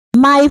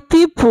My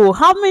people,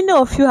 how many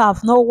of you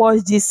have not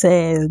watched this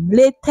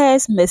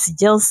latest Mercy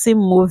Johnson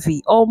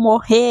movie?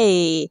 Omo,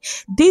 hey,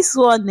 this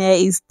one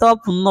is top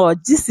notch.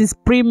 This is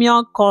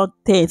premium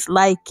content.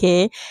 Like,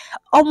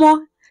 omo,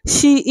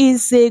 she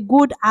is a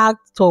good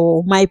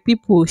actor. My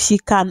people, she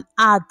can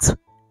act.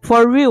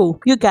 For real,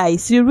 you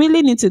guys, you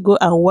really need to go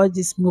and watch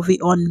this movie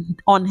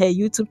on her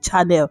YouTube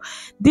channel.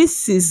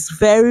 This is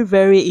very,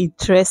 very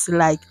interesting.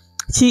 Like,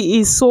 she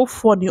is so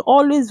funny,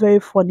 always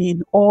very funny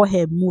in all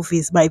her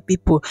movies, my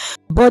people.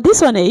 But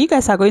this one, you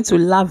guys are going to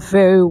laugh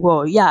very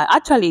well. Yeah,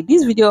 actually,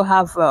 this video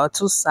have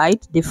two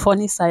sides: the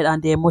funny side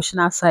and the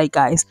emotional side,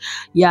 guys.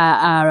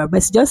 Yeah,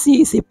 Miss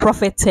Josie is a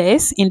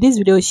prophetess. In this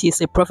video, she is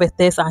a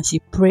prophetess and she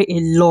pray a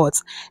lot.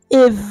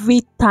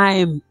 Every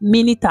time,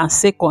 minute and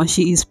second,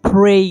 she is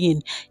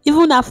praying.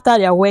 Even after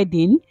their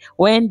wedding,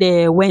 when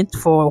they went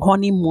for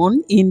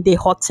honeymoon in the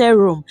hotel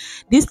room,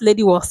 this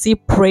lady was still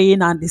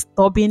praying and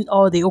disturbing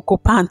all the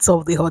occupants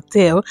of the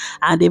hotel,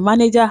 and the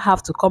manager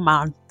have to come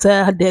and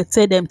tell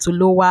them to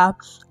lower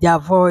their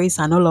voice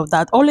and all of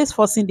that, always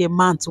forcing the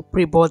man to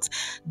pray. But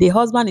the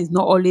husband is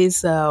not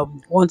always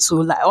want to,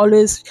 like,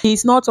 always,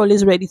 he's not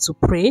always ready to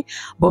pray,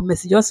 but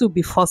Mercy Johnson will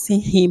be forcing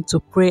him to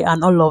pray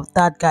and all of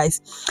that, guys.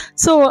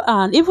 So,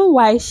 and even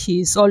while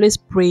she's always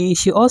praying,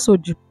 she also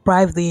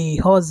deprive the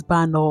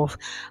husband of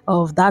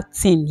that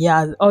thing.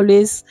 Yeah,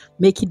 always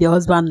making the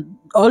husband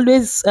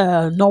always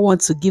not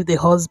want to give the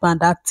husband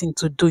that thing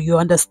to do. You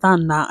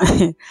understand now?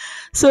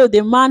 So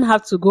the man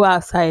have to go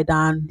outside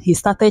and he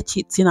started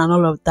cheating and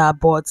all of that.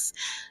 But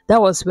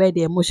that was where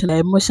the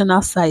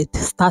emotional side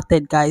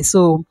started, guys.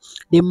 So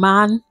the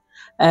man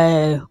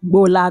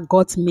Bola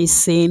got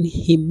missing.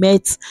 He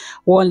met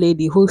one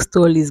lady who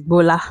stole his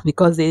Bola,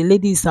 because the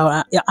lady is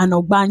an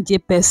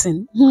Ogbanje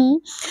person.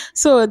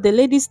 So the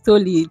lady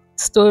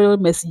stole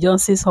Mercy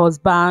Johnson's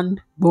husband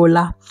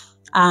Bola,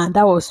 and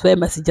that was where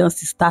Mercy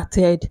Johnson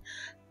started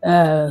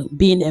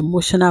being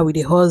emotional with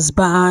the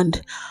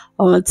husband,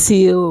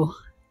 until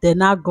they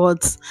now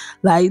got,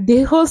 like,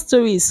 the whole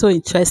story is so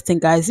interesting,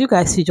 guys. You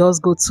guys should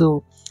just go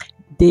to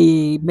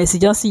the Mercy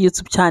Johnson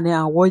YouTube channel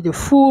and watch the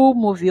full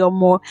movie or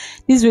more.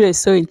 This video is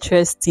so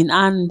interesting,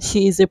 and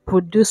she is a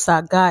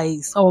producer,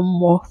 guys, or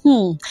more.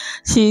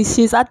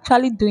 She's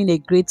actually doing a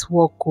great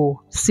work.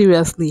 Oh,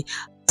 seriously.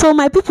 So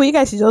my people, you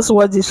guys should just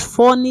watch this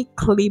funny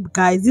clip,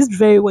 guys. This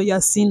very what you're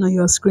seeing on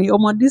your screen.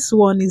 This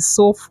one is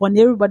so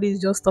funny. Everybody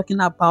is just talking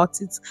about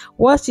it.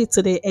 Watch it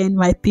to the end,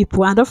 my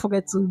people, and don't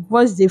forget to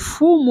watch the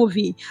full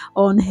movie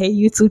on her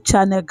YouTube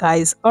channel,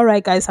 guys. All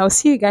right, guys, I'll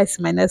see you guys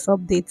in my next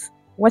update.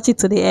 Watch it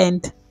to the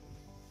end.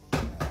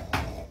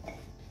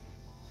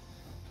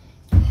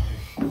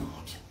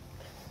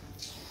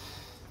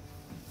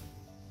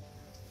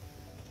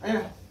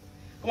 Yeah,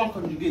 come on,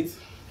 conjugate.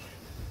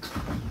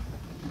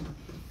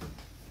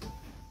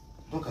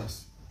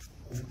 Dorcas,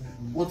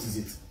 what is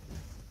it?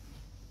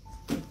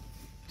 You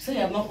say you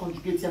have not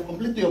conjugated. You have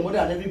complained to your mother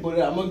and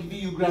everybody. I'm not giving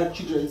you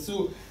grandchildren.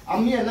 So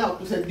I'm here now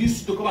to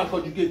seduce you to come and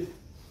conjugate.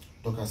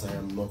 Dorcas, I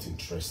am not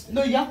interested.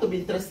 No, you have to be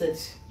interested.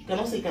 You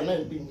cannot say you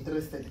cannot be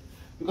interested.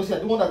 Because you are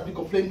the one that be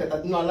complaining that I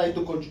did not allow you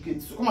to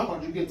conjugate. So come and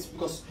conjugate,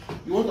 because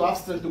you want to have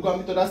strength to go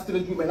and meet other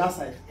strange women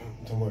outside.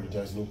 Don't worry,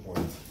 there's no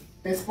point.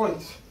 There's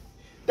point.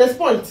 There's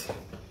point.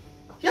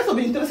 You have to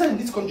be interested in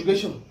this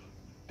conjugation.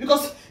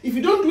 Because if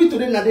you don't do it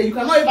today and then, you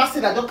cannot ever say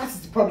that Dorcas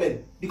is the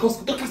problem.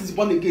 Because Dorcas is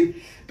born again.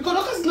 Because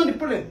Dorcas is not the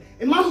problem.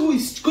 A man who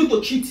is going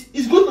to cheat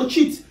is going to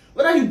cheat.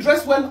 Whether you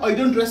dress well or you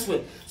don't dress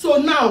well. So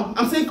now,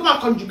 I'm saying come and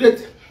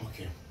conjugate.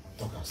 Okay,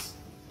 Dorcas.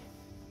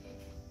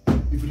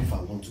 Even if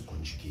I want to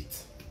conjugate,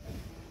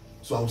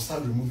 so I will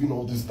start removing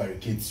all these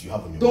barricades you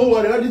have on your Don't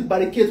worry, all these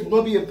barricades will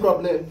not be a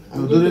problem.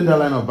 No, during that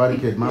line of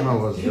barricade, Mama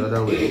was the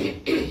other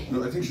way.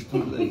 No, I think she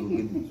told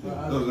me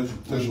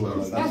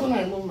That's when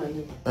I know my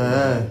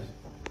name.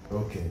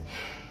 Okay.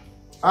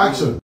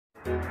 Action.